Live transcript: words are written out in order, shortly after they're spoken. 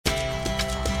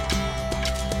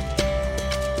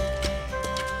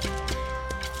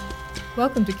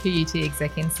Welcome to QUT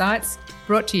Exec Insights,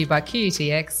 brought to you by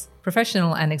QUTX,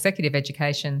 professional and executive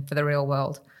education for the real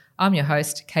world. I'm your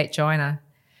host, Kate Joyner.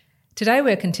 Today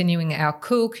we're continuing our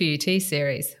Cool QUT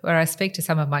series, where I speak to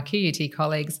some of my QUT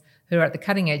colleagues who are at the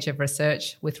cutting edge of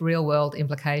research with real-world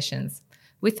implications.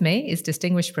 With me is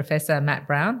Distinguished Professor Matt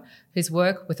Brown, whose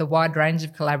work with a wide range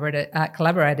of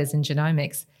collaborators in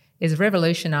genomics is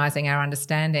revolutionising our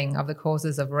understanding of the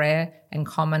causes of rare and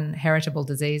common heritable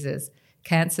diseases,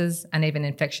 cancers and even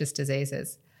infectious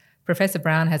diseases. Professor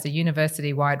Brown has a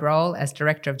university-wide role as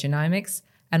Director of Genomics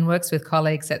and works with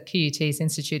colleagues at QUT's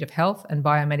Institute of Health and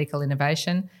Biomedical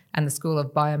Innovation and the School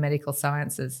of Biomedical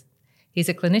Sciences. He's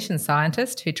a clinician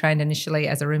scientist who trained initially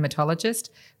as a rheumatologist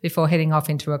before heading off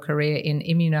into a career in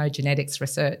immunogenetics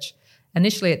research,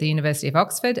 initially at the University of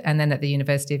Oxford and then at the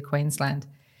University of Queensland.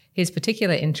 His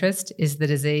particular interest is the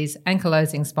disease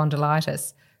ankylosing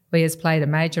spondylitis, where he has played a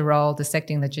major role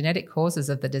dissecting the genetic causes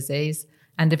of the disease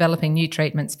and developing new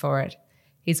treatments for it.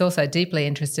 He's also deeply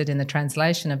interested in the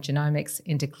translation of genomics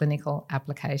into clinical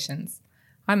applications.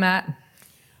 Hi, Matt.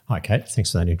 Hi, Kate.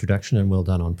 Thanks for that introduction, and well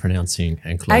done on pronouncing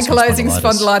ankylosing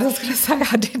spondylitis. I was going to say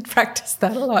I did practice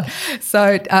that a lot.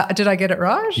 So did I get it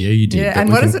right? Yeah, you did. Yeah,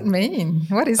 and what does it mean?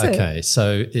 What is it? Okay,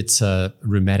 so it's a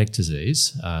rheumatic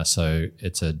disease. So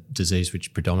it's a disease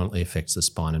which predominantly affects the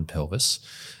spine and pelvis.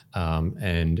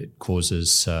 And it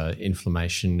causes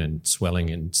inflammation and swelling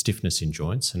and stiffness in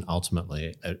joints, and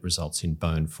ultimately it results in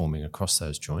bone forming across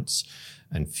those joints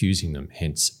and fusing them,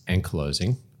 hence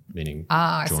ankylosing, meaning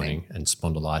joining, and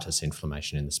spondylitis,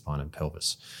 inflammation in the spine and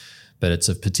pelvis. But it's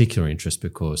of particular interest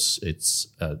because it's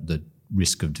the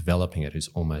risk of developing it is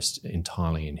almost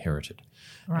entirely inherited.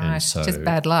 Right, and so just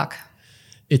bad luck.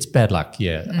 It's bad luck,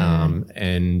 yeah.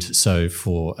 And so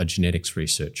for a genetics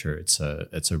researcher, it's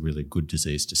a really good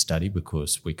disease to study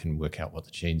because we can work out what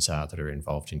the genes are that are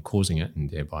involved in causing it and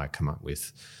thereby come up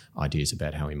with ideas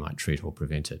about how we might treat or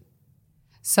prevent it.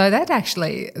 So that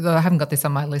actually, though I haven't got this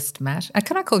on my list, Matt.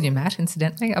 Can I call you Matt,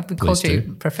 incidentally? I've been called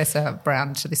you Professor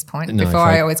Brown to this point. No, before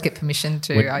I always get permission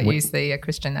to use the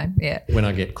Christian name. Yeah. When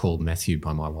I get called Matthew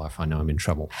by my wife, I know I'm in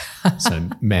trouble. So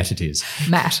Matt it is.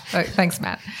 Matt. Oh, thanks,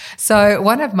 Matt. So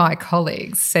one of my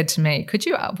colleagues said to me,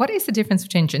 what is the difference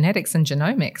between genetics and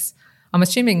genomics? I'm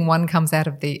assuming one comes out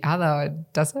of the other,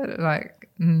 does it?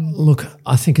 Look,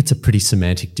 I think it's a pretty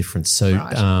semantic difference. So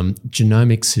right.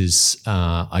 Genomics is,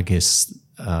 I guess,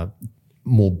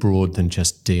 more broad than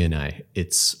just DNA.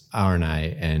 It's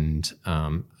RNA and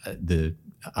the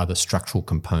other structural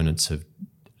components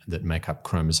that make up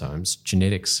chromosomes.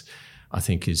 Genetics, I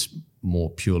think, is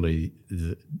more purely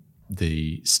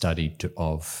the study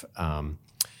of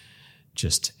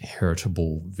just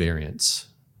heritable variants.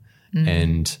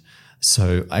 And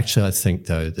so actually I think,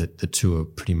 though, that the two are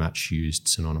pretty much used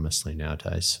synonymously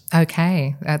nowadays.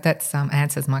 Okay, that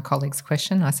answers my colleague's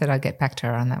question. I said I'd get back to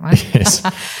her on that one. Yes.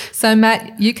 So,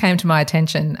 Matt, you came to my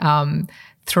attention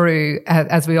through,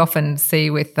 as we often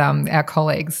see with our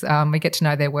colleagues, we get to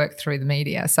know their work through the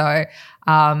media. So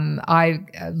I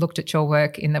looked at your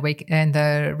work in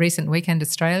the recent Weekend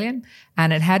Australian,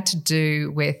 and it had to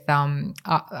do with, I'm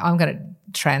going to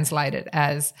translate it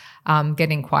as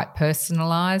getting quite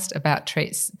personalised about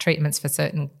treatments for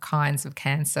certain kinds of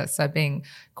cancer, so being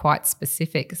quite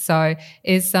specific. So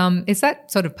is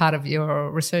that sort of part of your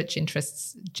research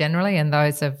interests generally and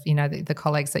those of, the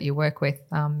colleagues that you work with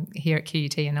here at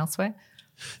QUT and elsewhere?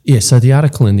 Yeah, so the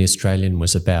article in The Australian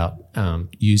was about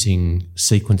using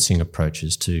sequencing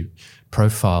approaches to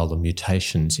profile the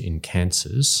mutations in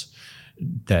cancers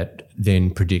that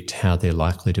then predict how they're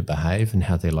likely to behave and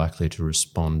how they're likely to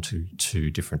respond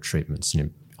to different treatments,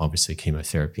 obviously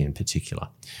chemotherapy in particular.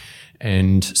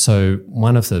 And so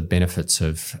one of the benefits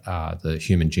of the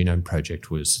Human Genome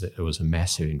Project was that there was a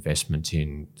massive investment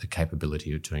in the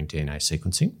capability of doing DNA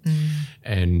sequencing.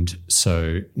 And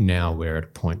so now we're at a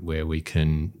point where we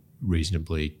can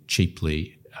reasonably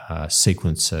cheaply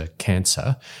sequence a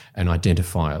cancer and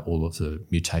identify all of the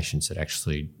mutations that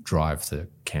actually drive the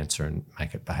cancer and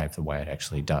make it behave the way it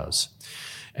actually does.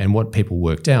 And what people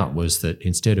worked out was that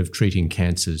instead of treating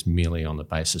cancers merely on the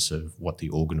basis of what the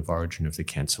organ of origin of the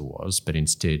cancer was, but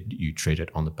instead you treat it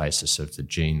on the basis of the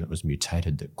gene that was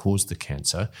mutated that caused the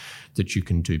cancer, that you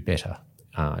can do better.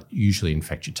 Usually, in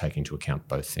fact, you take into account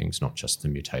both things, not just the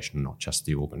mutation, not just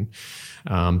the organ.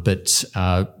 But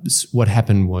what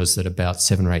happened was that about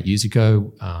 7 or 8 years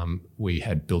ago, we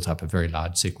had built up a very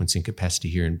large sequencing capacity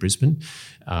here in Brisbane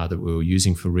that we were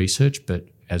using for research. But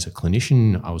as a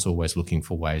clinician, I was always looking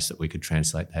for ways that we could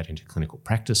translate that into clinical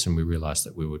practice, and we realised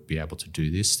that we would be able to do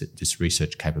this, that this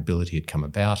research capability had come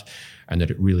about and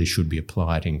that it really should be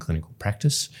applied in clinical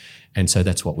practice. And so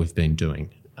that's what we've been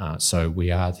doing. So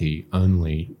we are the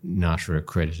only NATA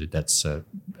accredited, that's a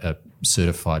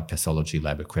certified pathology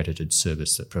lab accredited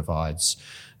service that provides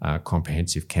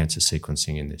comprehensive cancer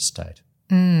sequencing in this state.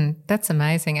 That's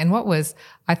amazing. And what was,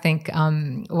 I think,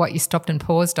 what you stopped and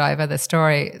paused over, the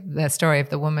story of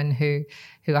the woman who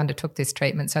undertook this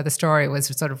treatment. So the story was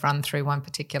sort of run through one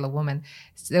particular woman.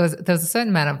 There was a certain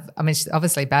amount of, I mean,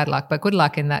 obviously bad luck, but good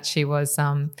luck in that she was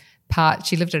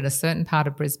she lived in a certain part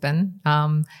of Brisbane,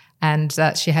 and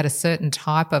she had a certain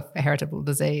type of heritable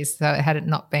disease. So had it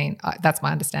not been, that's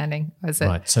my understanding.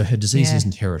 Right. So her disease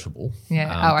isn't heritable.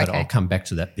 Yeah. But I'll come back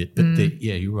to that bit. But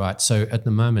you're right. So at the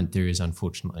moment, there is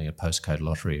unfortunately a postcode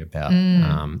lottery about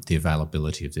the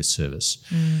availability of this service.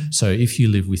 So if you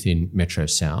live within Metro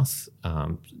South,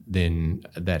 then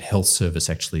that health service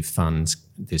actually funds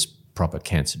this proper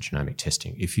cancer genomic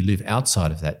testing. If you live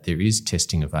outside of that, there is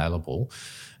testing available,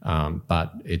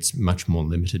 but it's much more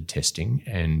limited testing,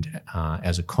 and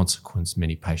as a consequence,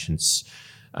 many patients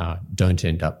don't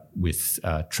end up with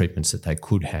treatments that they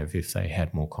could have if they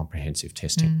had more comprehensive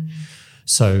testing.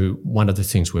 So one of the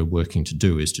things we're working to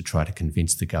do is to try to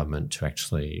convince the government to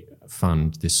actually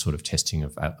fund this sort of testing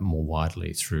more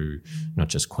widely through not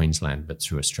just Queensland but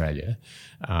through Australia,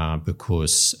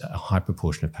 because a high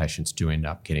proportion of patients do end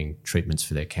up getting treatments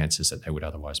for their cancers that they would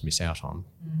otherwise miss out on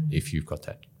if you've got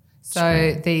that.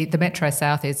 So the Metro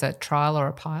South is a trial or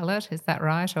a pilot, is that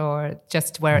right? Or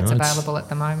just where it's available at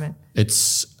the moment?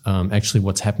 It's actually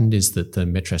what's happened is that the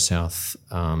Metro South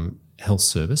Health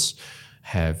Service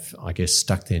have, I guess,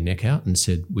 stuck their neck out and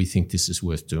said, we think this is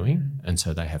worth doing, and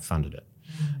so they have funded it.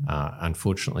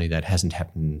 Unfortunately, that hasn't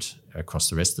happened across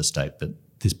the rest of the state, but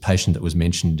this patient that was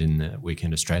mentioned in the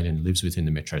Weekend Australian lives within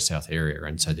the Metro South area,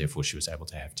 and so therefore she was able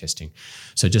to have testing.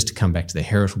 So just to come back to the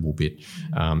heritable bit,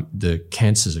 the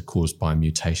cancers are caused by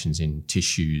mutations in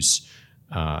tissues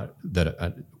that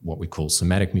are what we call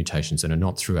somatic mutations that are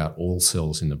not throughout all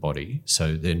cells in the body,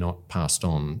 so they're not passed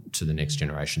on to the next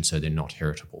generation, so they're not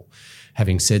heritable.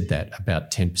 Having said that,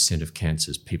 about 10% of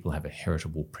cancers, people have a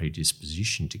heritable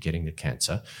predisposition to getting the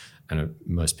cancer, and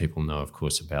most people know, of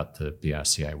course, about the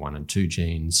BRCA1 and 2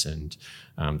 genes and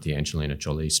the Angelina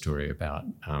Jolie story about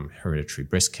hereditary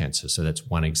breast cancer. So that's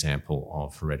one example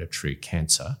of hereditary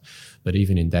cancer. But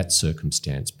even in that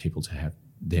circumstance, people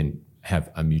have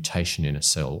a mutation in a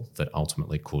cell that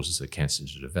ultimately causes the cancer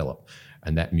to develop,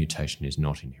 and that mutation is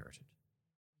not inherited.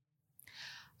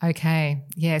 Okay.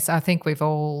 Yes, I think we've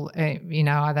all,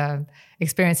 either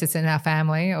experienced this in our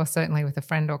family or certainly with a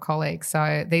friend or colleague.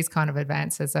 So these kind of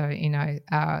advances are,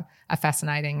 are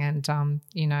fascinating and,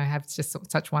 have just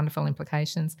such wonderful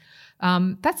implications.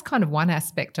 That's kind of one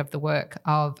aspect of the work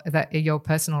of your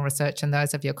personal research and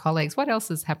those of your colleagues. What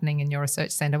else is happening in your research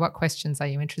centre? What questions are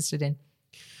you interested in?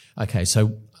 Okay,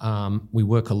 so we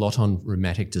work a lot on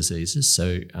rheumatic diseases,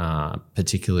 so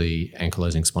particularly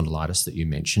ankylosing spondylitis that you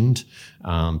mentioned,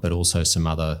 but also some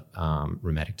other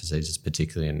rheumatic diseases,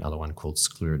 particularly another one called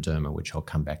scleroderma, which I'll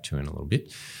come back to in a little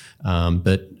bit.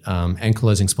 But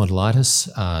ankylosing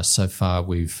spondylitis, so far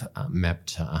we've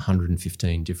mapped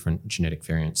 115 different genetic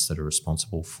variants that are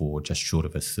responsible for just short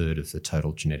of a third of the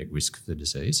total genetic risk of the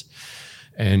disease.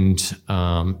 And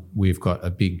we've got a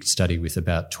big study with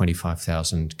about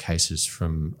 25,000 cases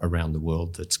from around the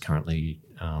world that's currently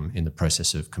in the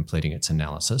process of completing its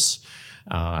analysis.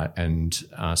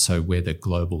 So we're the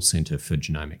global centre for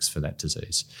genomics for that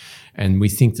disease. And we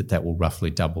think that will roughly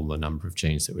double the number of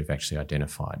genes that we've actually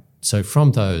identified. So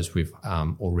from those, we've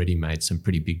already made some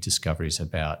pretty big discoveries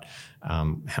about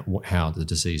how the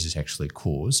disease is actually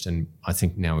caused. And I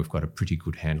think now we've got a pretty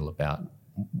good handle about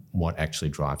what actually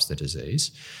drives the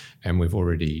disease, and we've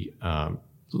already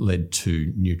led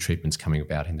to new treatments coming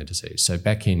about in the disease. So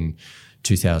back in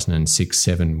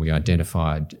 2006-07, we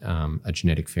identified a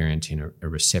genetic variant in a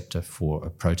receptor for a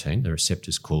protein. The receptor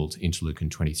is called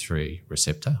interleukin-23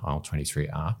 receptor,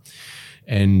 IL-23R.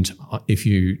 And if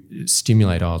you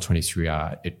stimulate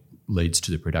IL-23R, it leads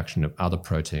to the production of other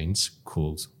proteins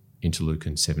called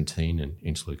interleukin-17 and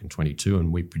interleukin-22,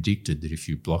 and we predicted that if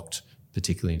you blocked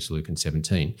particularly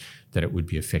interleukin-17, that it would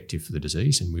be effective for the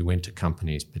disease. And we went to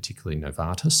companies, particularly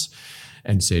Novartis,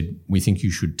 and said, we think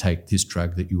you should take this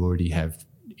drug that you already have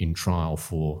in trial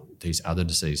for these other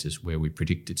diseases where we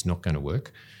predict it's not going to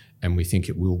work, and we think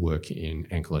it will work in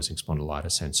ankylosing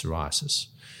spondylitis and psoriasis.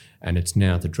 And it's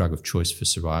now the drug of choice for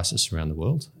psoriasis around the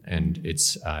world, and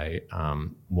it's a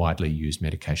widely used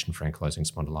medication for ankylosing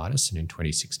spondylitis, and in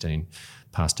 2016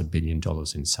 passed $1 billion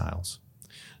in sales.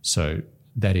 So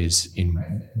that is, in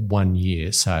 1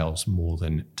 year, sales more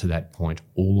than, to that point,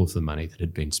 all of the money that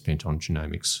had been spent on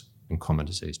genomics and common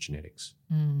disease genetics.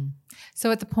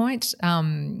 So at the point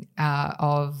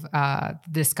of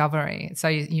discovery, so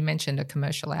you mentioned a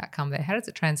commercial outcome there. How does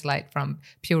it translate from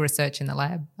pure research in the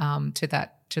lab to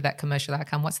that commercial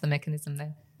outcome? What's the mechanism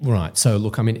there? Right. So,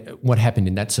 look, I mean, what happened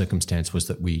in that circumstance was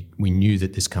that we knew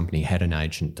that this company had an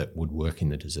agent that would work in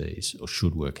the disease or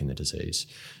should work in the disease.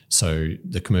 So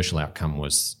the commercial outcome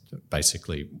was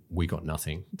basically we got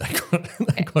nothing. They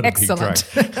got Excellent.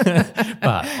 A big drug.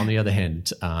 But on the other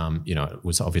hand, it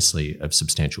was obviously of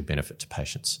substantial benefit to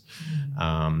patients.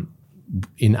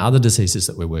 In other diseases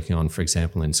that we're working on, for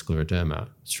example, in scleroderma,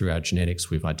 through our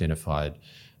genetics, we've identified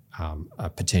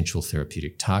a potential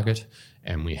therapeutic target,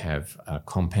 and we have a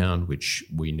compound which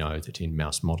we know that in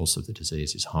mouse models of the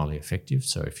disease is highly effective.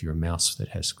 So if you're a mouse that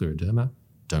has scleroderma,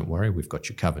 don't worry, we've got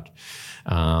you covered.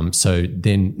 So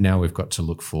then now we've got to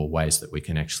look for ways that we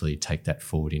can actually take that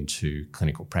forward into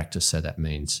clinical practice. So that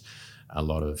means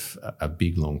a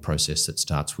big long process that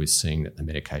starts with seeing that the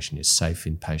medication is safe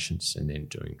in patients, and then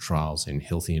doing trials in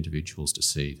healthy individuals to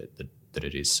see that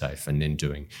it is safe, and then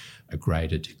doing a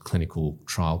graded clinical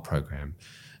trial program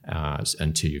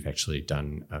until you've actually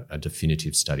done a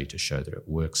definitive study to show that it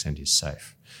works and is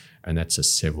safe. And that's a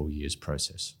several years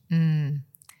process.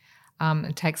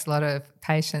 It takes a lot of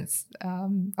patience.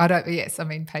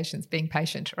 Patience being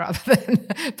patient rather than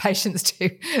patience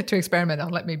to experiment on.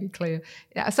 Let me be clear.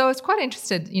 Yeah, so I was quite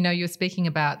interested. You're speaking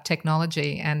about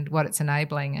technology and what it's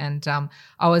enabling, and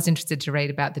I was interested to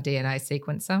read about the DNA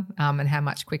sequencer and how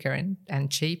much quicker and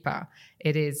cheaper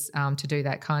it is to do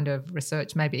that kind of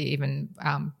research. Maybe even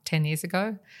 10 years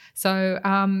ago. So,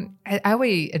 are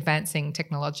we advancing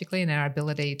technologically in our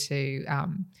ability to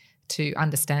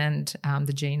understand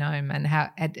the genome, and how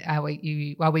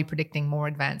are we predicting more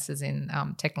advances in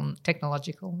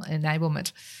technological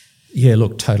enablement? Yeah,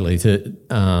 look, totally. The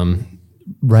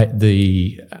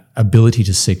ability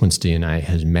to sequence DNA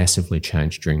has massively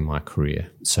changed during my career,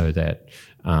 so that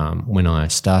when I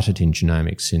started in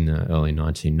genomics in the early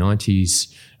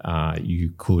 1990s,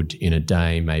 you could in a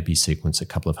day maybe sequence a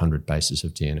couple of hundred bases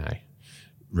of DNA,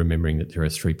 remembering that there are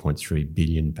 3.3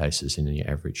 billion bases in the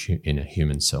average in a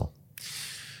human cell.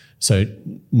 So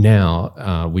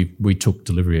now we took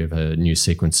delivery of a new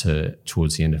sequencer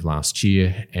towards the end of last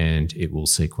year, and it will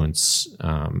sequence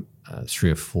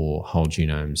 3 or 4 whole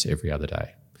genomes every other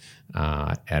day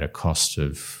at a cost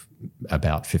of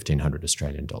about 1,500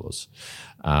 Australian dollars.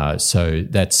 So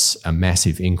that's a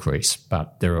massive increase,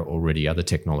 but there are already other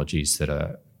technologies that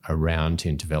are around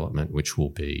in development which will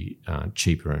be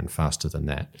cheaper and faster than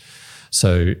that.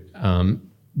 So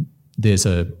there's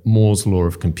a Moore's law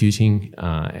of computing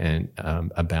and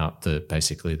about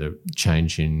basically the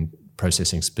change in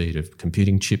processing speed of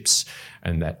computing chips,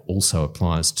 and that also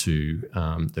applies to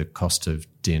the cost of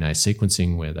DNA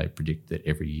sequencing, where they predict that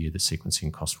every year the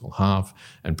sequencing cost will halve,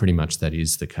 and pretty much that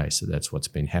is the case. So that's what's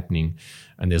been happening,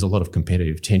 and there's a lot of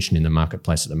competitive tension in the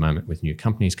marketplace at the moment with new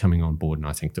companies coming on board, and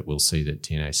I think that we'll see that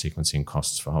DNA sequencing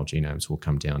costs for whole genomes will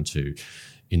come down to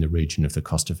in the region of the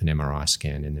cost of an MRI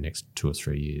scan in the next 2 or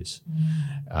 3 years,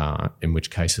 in which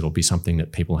case it'll be something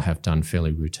that people have done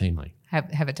fairly routinely.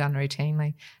 Have it done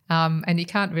routinely. And you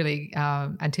can't really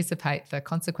anticipate the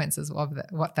consequences of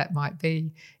what that might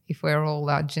be if we're all,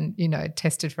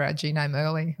 tested for our genome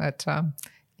early. But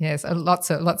yes, lots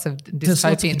of dystopian there's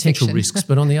lots of potential risks,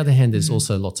 but on the other hand, there's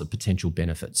also lots of potential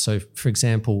benefits. So, for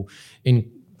example,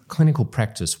 in clinical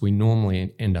practice, we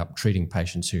normally end up treating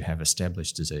patients who have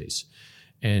established disease.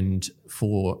 And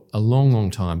for a long,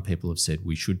 long time, people have said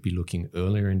we should be looking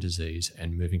earlier in disease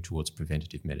and moving towards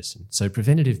preventative medicine. So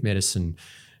preventative medicine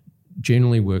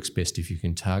generally works best if you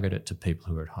can target it to people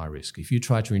who are at high risk. If you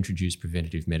try to introduce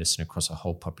preventative medicine across a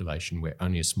whole population where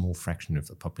only a small fraction of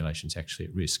the population is actually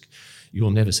at risk,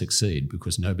 you'll never succeed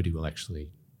because nobody will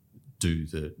actually do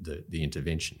the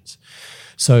interventions.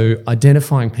 So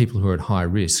identifying people who are at high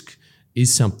risk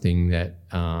is something that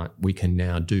we can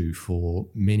now do for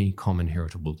many common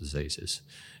heritable diseases.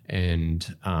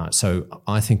 And so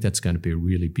I think that's going to be a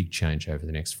really big change over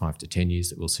the next 5 to 10 years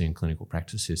that we'll see in clinical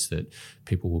practice, is that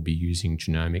people will be using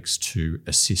genomics to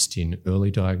assist in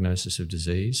early diagnosis of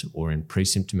disease or in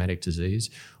pre-symptomatic disease,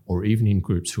 or even in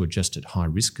groups who are just at high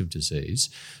risk of disease,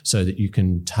 so that you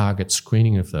can target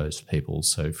screening of those people.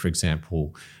 So, for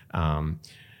example,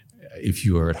 if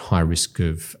you are at high risk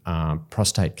of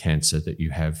prostate cancer, that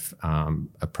you have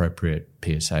appropriate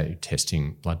PSA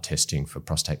testing, blood testing for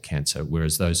prostate cancer,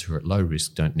 whereas those who are at low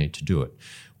risk don't need to do it.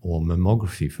 Or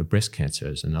mammography for breast cancer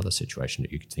is another situation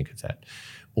that you could think of that.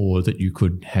 Or that you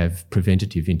could have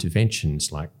preventative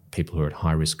interventions like people who are at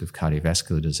high risk of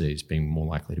cardiovascular disease being more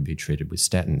likely to be treated with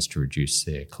statins to reduce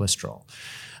their cholesterol.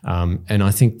 And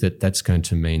I think that that's going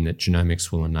to mean that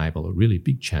genomics will enable a really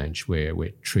big change where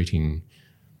we're treating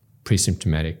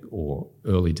pre-symptomatic or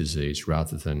early disease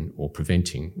or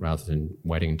preventing, rather than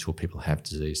waiting until people have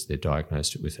disease, they're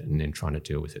diagnosed with it and then trying to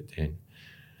deal with it then.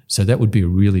 So that would be a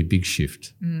really big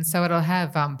shift. So it'll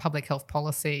have public health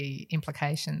policy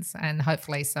implications and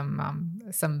hopefully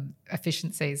some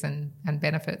efficiencies and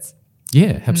benefits.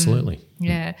 Yeah, absolutely.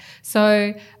 Yeah.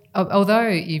 So although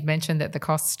you've mentioned that the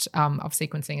cost of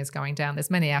sequencing is going down,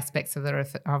 there's many aspects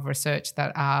of research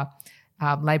that are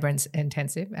labour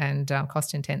intensive and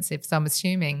cost intensive. So I'm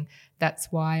assuming that's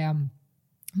why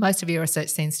most of your research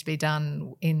seems to be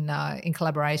done in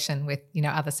collaboration with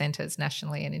other centres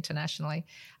nationally and internationally.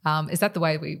 Is that the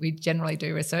way we generally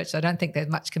do research? I don't think that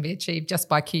much can be achieved just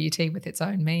by QUT with its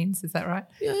own means. Is that right?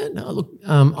 Yeah, no, look,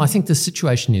 I think the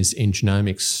situation is in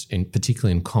genomics,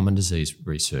 particularly in common disease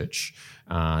research,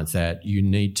 that you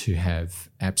need to have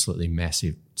absolutely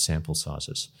massive sample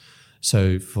sizes.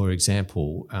 So, for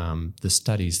example, the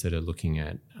studies that are looking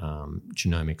at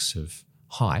genomics of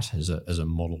height as a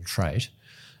model trait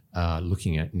are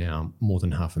looking at now more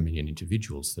than 500,000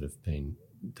 individuals that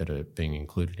are being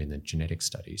included in the genetic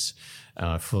studies.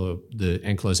 For the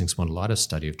ankylosing spondylitis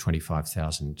study of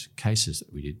 25,000 cases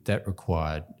that we did, that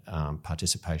required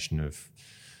participation of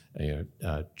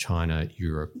China,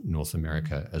 Europe, North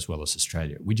America, as well as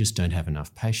Australia. We just don't have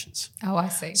enough patients. Oh, I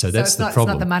see. So that's the problem.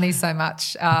 It's not the money so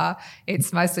much.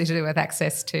 It's mostly to do with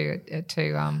access to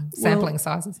sampling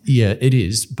sizes. Yeah, it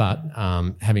is. But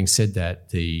having said that,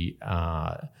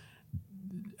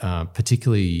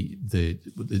 particularly the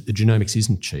genomics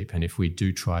isn't cheap, and if we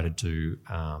do try to do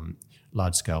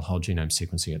large-scale whole genome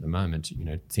sequencing at the moment,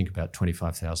 think about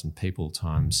 25,000 people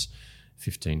times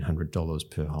 $1,500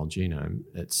 per whole genome.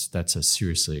 That's a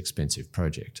seriously expensive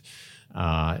project,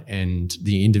 and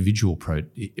the individual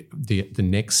the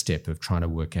next step of trying to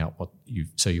work out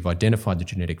you've identified the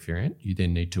genetic variant. You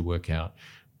then need to work out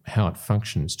how it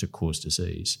functions to cause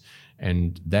disease,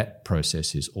 and that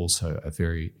process is also a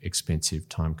very expensive,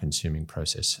 time-consuming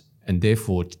process, and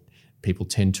therefore people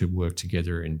tend to work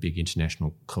together in big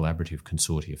international collaborative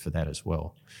consortia for that as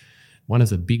well. One of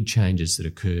the big changes that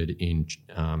occurred in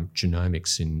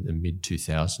genomics in the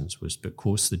mid-2000s was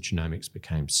because the genomics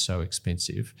became so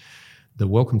expensive, the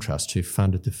Wellcome Trust, who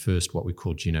funded the first what we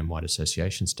call genome-wide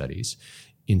association studies,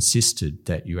 insisted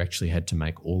that you actually had to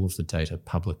make all of the data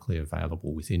publicly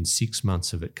available within 6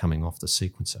 months of it coming off the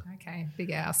sequencer. Okay, big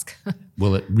ask.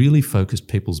 Well, it really focused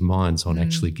people's minds on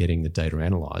actually getting the data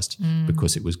analysed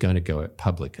because it was going to go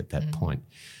public at that point.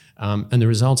 And the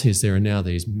result is there are now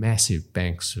these massive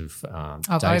banks of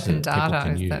data open that people data,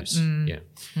 can use.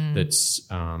 That's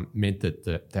meant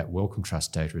that Wellcome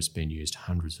Trust data has been used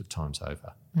hundreds of times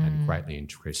over and greatly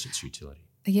increased its utility.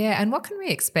 Yeah, and what can we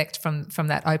expect from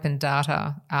that open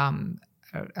data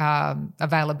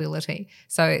availability?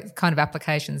 So kind of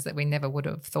applications that we never would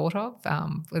have thought of,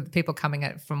 with people coming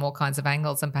at it from all kinds of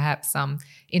angles and perhaps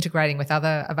integrating with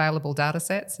other available data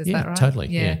sets. Is that right? Totally,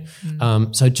 yeah.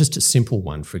 So just a simple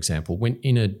one, for example, when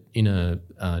in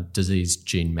a disease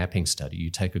gene mapping study, you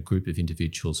take a group of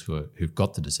individuals who've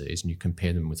got the disease and you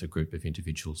compare them with a group of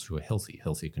individuals who are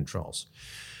healthy controls.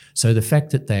 So the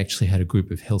fact that they actually had a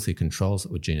group of healthy controls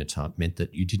that were genotyped meant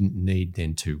that you didn't need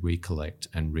then to recollect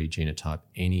and regenotype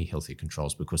any healthy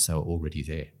controls because they were already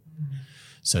there.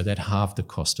 So that halved the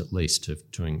cost at least of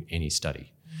doing any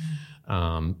study.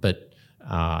 But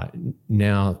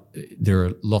now there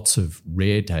are lots of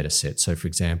rare data sets. So for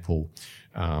example,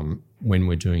 when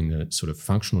we're doing the sort of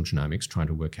functional genomics, trying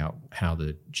to work out how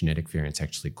the genetic variants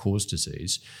actually cause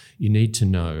disease, you need to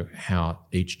know how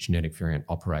each genetic variant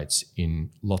operates in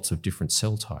lots of different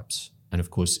cell types. And of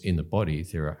course, in the body,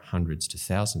 there are hundreds to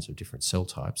thousands of different cell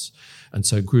types. And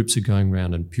so groups are going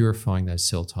around and purifying those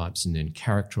cell types and then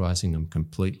characterizing them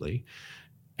completely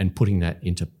and putting that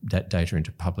data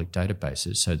into public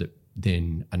databases so that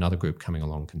then another group coming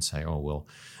along can say, oh, well,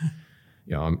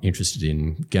 I'm interested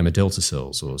in gamma delta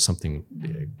cells or something,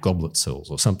 goblet cells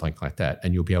or something like that.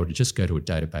 And you'll be able to just go to a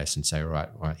database and say, all right,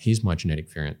 here's my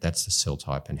genetic variant, that's the cell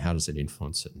type, and how does it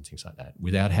influence it and things like that,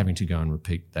 without having to go and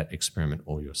repeat that experiment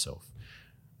all yourself.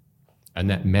 And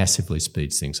that massively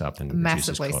speeds things up and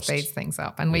reduces costs. Speeds things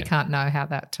up. And we can't know how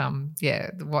that,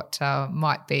 what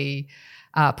might be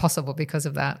possible because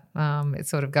of that. It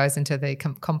sort of goes into the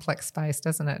complex space,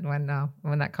 doesn't it, when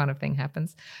that kind of thing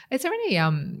happens. Is there any,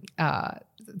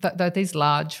 these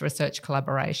large research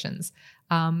collaborations,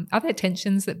 are there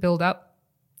tensions that build up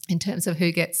in terms of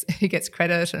who gets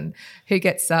credit and who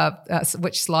gets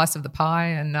which slice of the pie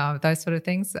and those sort of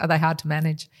things? Are they hard to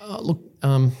manage?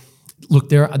 Look,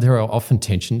 there are often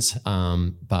tensions,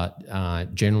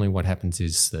 but generally what happens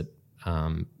is that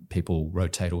people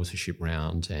rotate authorship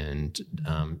round and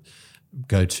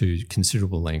go to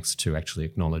considerable lengths to actually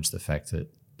acknowledge the fact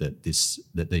that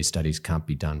these studies can't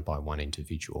be done by one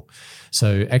individual.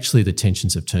 So actually the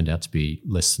tensions have turned out to be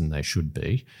less than they should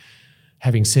be.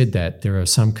 Having said that, there are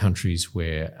some countries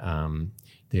where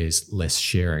there's less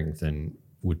sharing than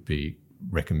would be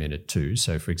recommended too.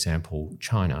 So, for example,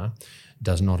 China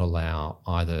does not allow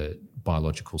either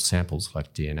biological samples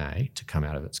like DNA to come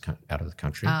out of the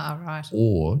country, right,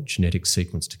 or genetic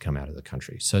sequence to come out of the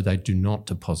country. So they do not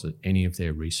deposit any of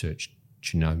their research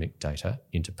genomic data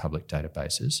into public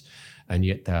databases, and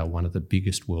yet they are one of the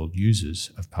biggest world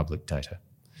users of public data,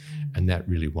 and that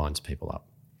really winds people up.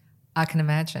 I can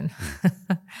imagine.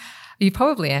 You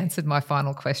probably answered my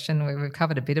final question. We've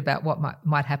covered a bit about what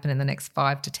might happen in the next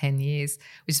 5 to 10 years,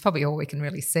 which is probably all we can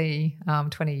really see.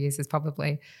 20 years is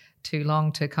probably too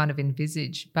long to kind of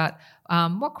envisage. But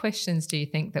what questions do you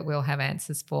think that we'll have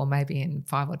answers for maybe in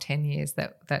 5 or 10 years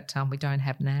that we don't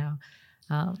have now?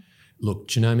 Look,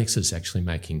 genomics is actually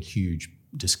making huge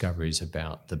discoveries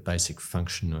about the basic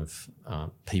function of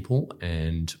people,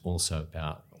 and also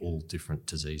about all different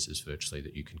diseases virtually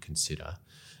that you can consider.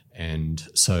 And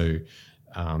so,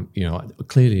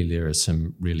 clearly there are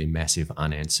some really massive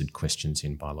unanswered questions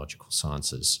in biological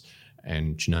sciences,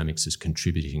 and genomics is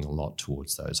contributing a lot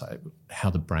towards those. How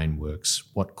the brain works,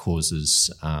 what causes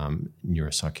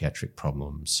neuropsychiatric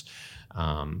problems,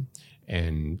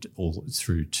 and all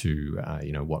through to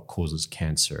what causes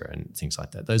cancer and things like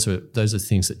that. Those are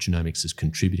things that genomics is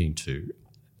contributing to.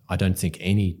 I don't think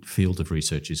any field of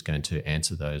research is going to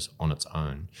answer those on its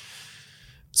own.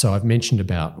 So I've mentioned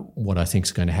about what I think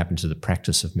is going to happen to the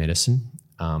practice of medicine.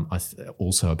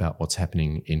 Also about what's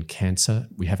happening in cancer.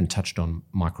 We haven't touched on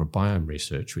microbiome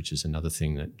research, which is another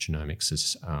thing that genomics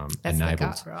has That's enabled. The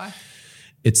gut, right?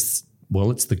 It's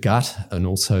the gut, and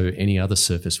also any other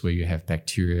surface where you have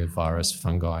bacteria, virus,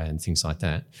 fungi, and things like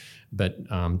that. But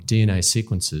DNA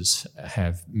sequences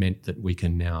have meant that we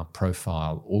can now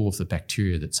profile all of the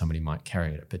bacteria that somebody might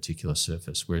carry at a particular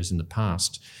surface, whereas in the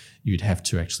past you'd have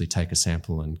to actually take a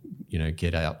sample and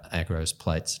get out agarose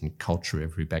plates and culture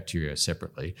every bacteria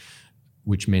separately,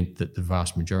 which meant that the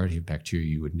vast majority of bacteria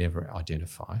you would never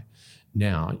identify.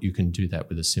 Now you can do that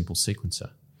with a simple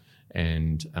sequencer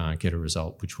and get a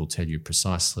result which will tell you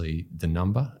precisely the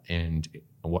number and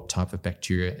what type of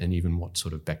bacteria, and even what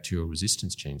sort of bacterial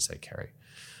resistance genes they carry.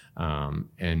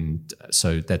 And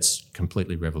so that's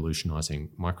completely revolutionising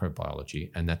microbiology,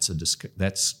 and that's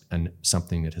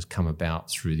something that has come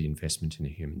about through the investment in the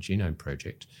Human Genome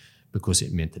Project, because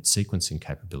it meant that sequencing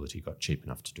capability got cheap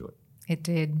enough to do it. It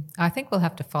did. I think we'll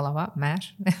have to follow up, Matt.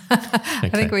 I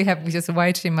think we have just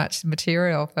way too much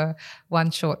material for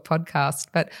one short podcast.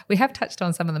 But we have touched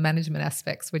on some of the management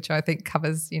aspects, which I think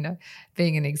covers,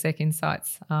 being an Exec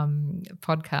Insights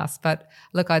podcast. But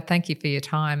look, I thank you for your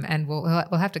time, and we'll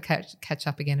have to catch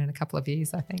up again in a couple of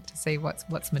years, I think, to see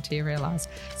what's materialised.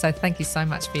 So thank you so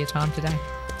much for your time today.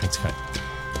 Thanks, Kate.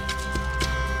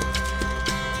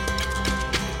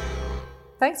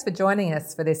 Thanks for joining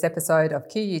us for this episode of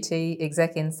QUT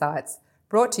Exec Insights,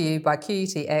 brought to you by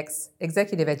QUTX,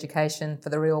 Executive Education for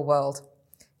the Real World.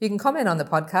 You can comment on the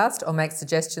podcast or make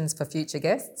suggestions for future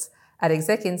guests at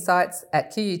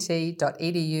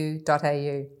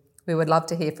execinsights@qut.edu.au. We would love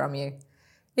to hear from you.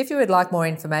 If you would like more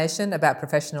information about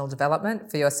professional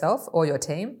development for yourself or your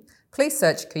team, please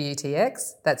search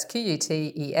QUTX, that's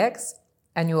QUTEX,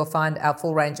 and you will find our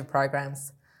full range of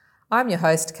programs. I'm your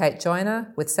host, Kate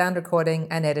Joyner, with sound recording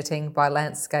and editing by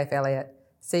Lance Scaife-Elliott.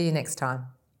 See you next time.